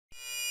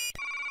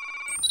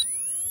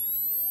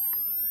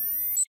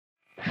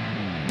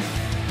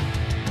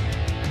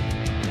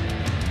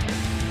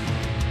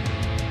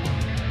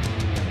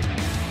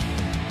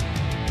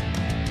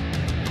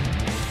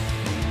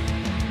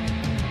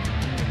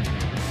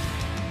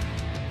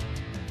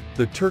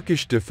The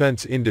Turkish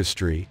defense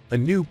industry, a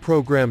new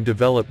program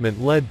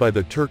development led by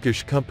the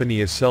Turkish Company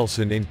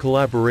Aselsan in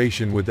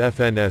collaboration with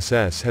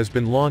FNSS, has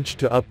been launched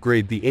to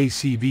upgrade the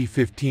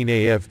ACV-15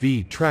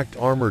 AFV tracked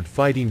armored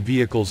fighting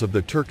vehicles of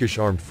the Turkish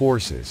Armed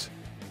Forces.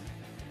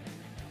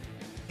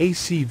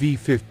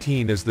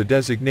 ACV-15 is the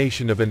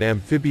designation of an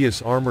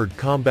amphibious armored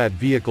combat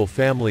vehicle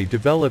family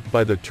developed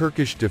by the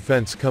Turkish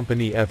defense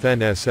company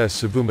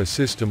FNSS Savunma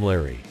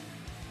Sistemleri.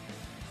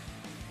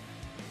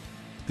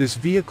 This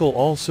vehicle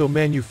also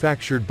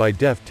manufactured by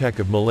DefTech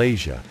of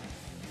Malaysia.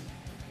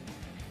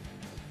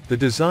 The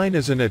design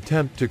is an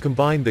attempt to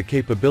combine the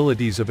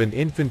capabilities of an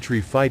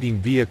infantry fighting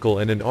vehicle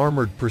and an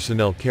armored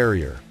personnel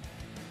carrier.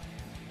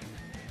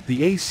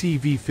 The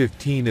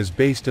ACV-15 is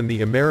based on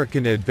the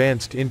American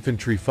Advanced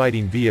Infantry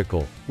Fighting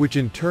Vehicle, which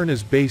in turn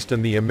is based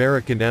on the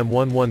American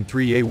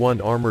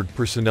M113A1 armored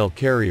personnel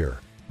carrier,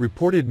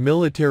 reported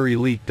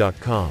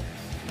MilitaryLeak.com.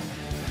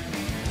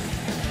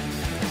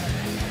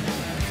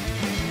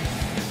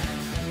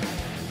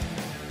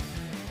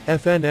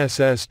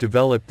 FNSS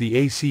developed the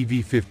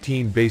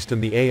ACV-15 based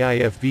on the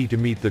AIFV to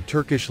meet the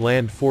Turkish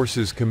Land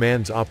Forces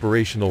Command's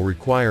operational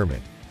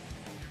requirement.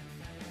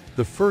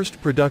 The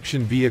first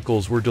production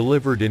vehicles were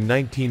delivered in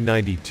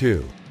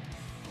 1992.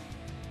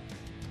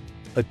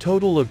 A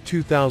total of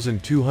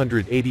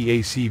 2,280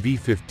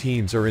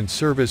 ACV-15s are in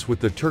service with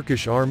the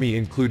Turkish Army,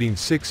 including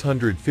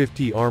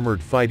 650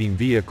 armored fighting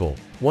vehicle,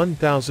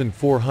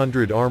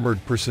 1,400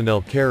 armored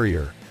personnel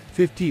carrier,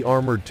 50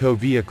 armored tow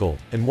vehicle,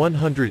 and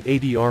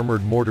 180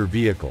 armored mortar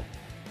vehicle.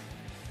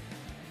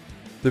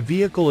 The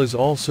vehicle is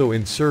also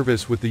in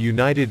service with the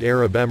United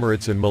Arab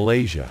Emirates and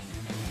Malaysia.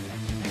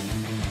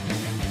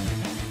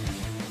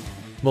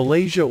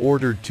 Malaysia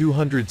ordered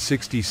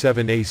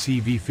 267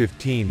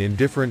 ACV-15 in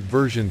different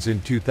versions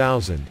in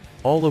 2000,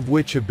 all of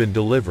which have been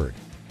delivered.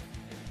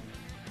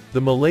 The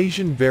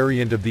Malaysian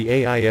variant of the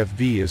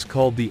AIFV is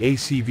called the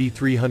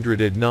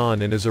ACV-300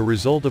 Adnan and is a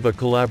result of a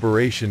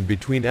collaboration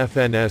between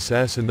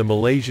FNSS and the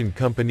Malaysian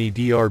company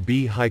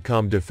DRB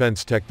Hicom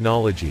Defence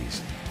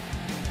Technologies.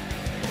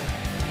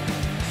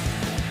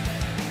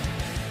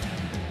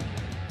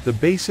 The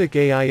basic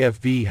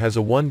AIFV has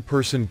a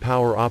one-person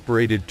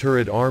power-operated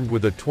turret armed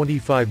with a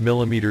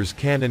 25mm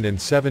cannon and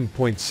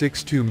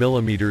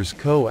 7.62mm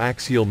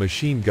coaxial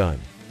machine gun.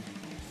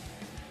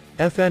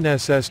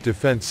 FNSS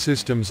Defense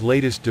Systems'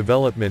 latest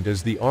development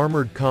is the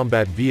Armored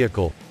Combat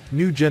Vehicle,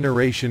 new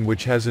generation,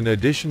 which has an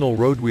additional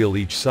roadwheel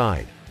each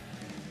side.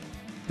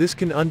 This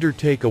can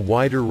undertake a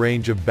wider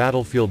range of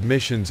battlefield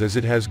missions as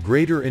it has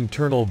greater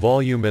internal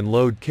volume and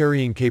load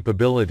carrying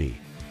capability.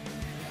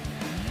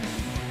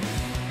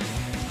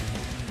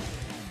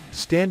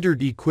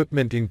 Standard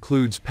equipment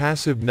includes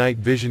passive night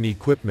vision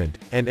equipment,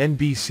 an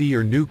NBC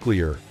or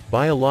nuclear,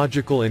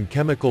 biological and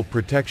chemical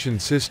protection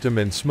system,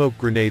 and smoke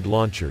grenade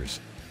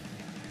launchers.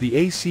 The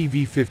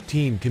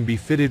ACV-15 can be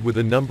fitted with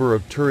a number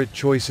of turret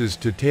choices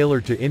to tailor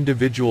to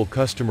individual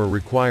customer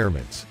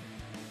requirements.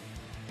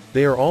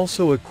 They are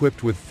also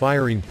equipped with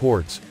firing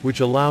ports, which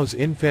allows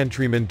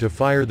infantrymen to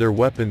fire their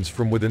weapons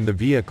from within the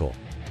vehicle.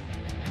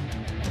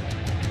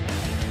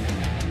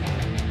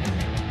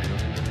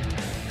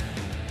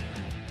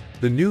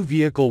 The new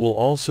vehicle will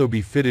also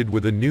be fitted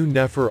with a new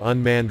Nefer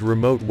unmanned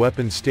remote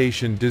weapon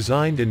station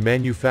designed and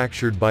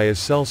manufactured by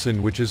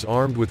Aselsan, which is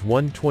armed with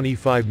one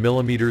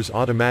 25mm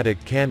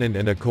automatic cannon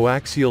and a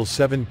coaxial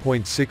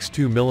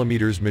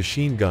 7.62mm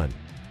machine gun.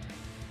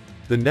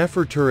 The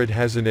Nefer turret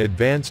has an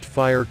advanced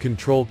fire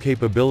control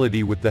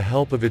capability with the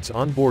help of its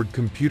onboard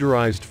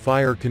computerized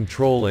fire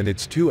control and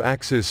its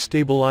two-axis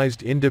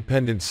stabilized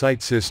independent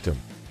sight system.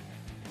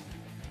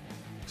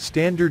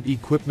 Standard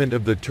equipment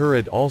of the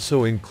turret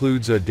also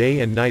includes a day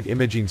and night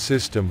imaging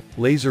system,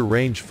 laser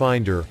range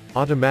finder,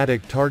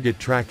 automatic target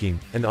tracking,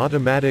 and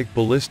automatic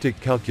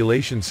ballistic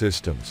calculation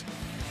systems.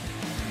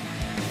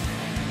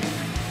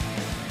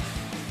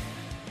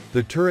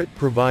 The turret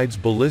provides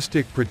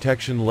ballistic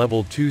protection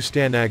level 2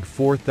 STANAG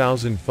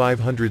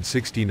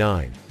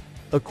 4569.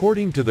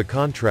 According to the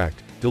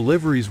contract,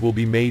 deliveries will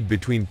be made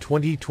between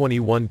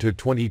 2021 to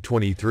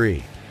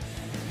 2023.